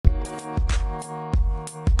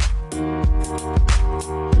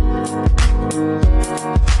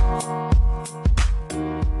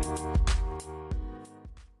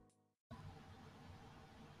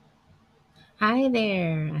Hi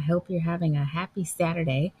there. I hope you're having a happy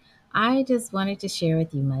Saturday. I just wanted to share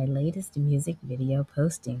with you my latest music video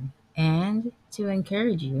posting and to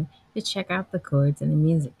encourage you to check out the chords in the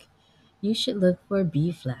music. You should look for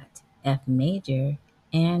B flat, F major,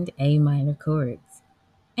 and A minor chords.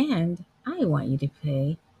 And I want you to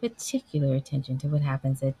pay particular attention to what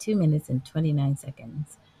happens at 2 minutes and 29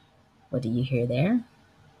 seconds. What do you hear there?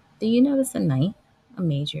 Do you notice a ninth, a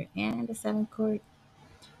major, and a seventh chord?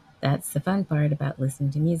 That's the fun part about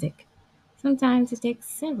listening to music. Sometimes it takes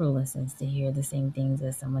several listens to hear the same things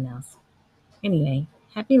as someone else. Anyway,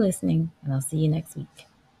 happy listening, and I'll see you next week.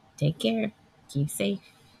 Take care, keep safe,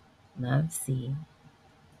 love, C.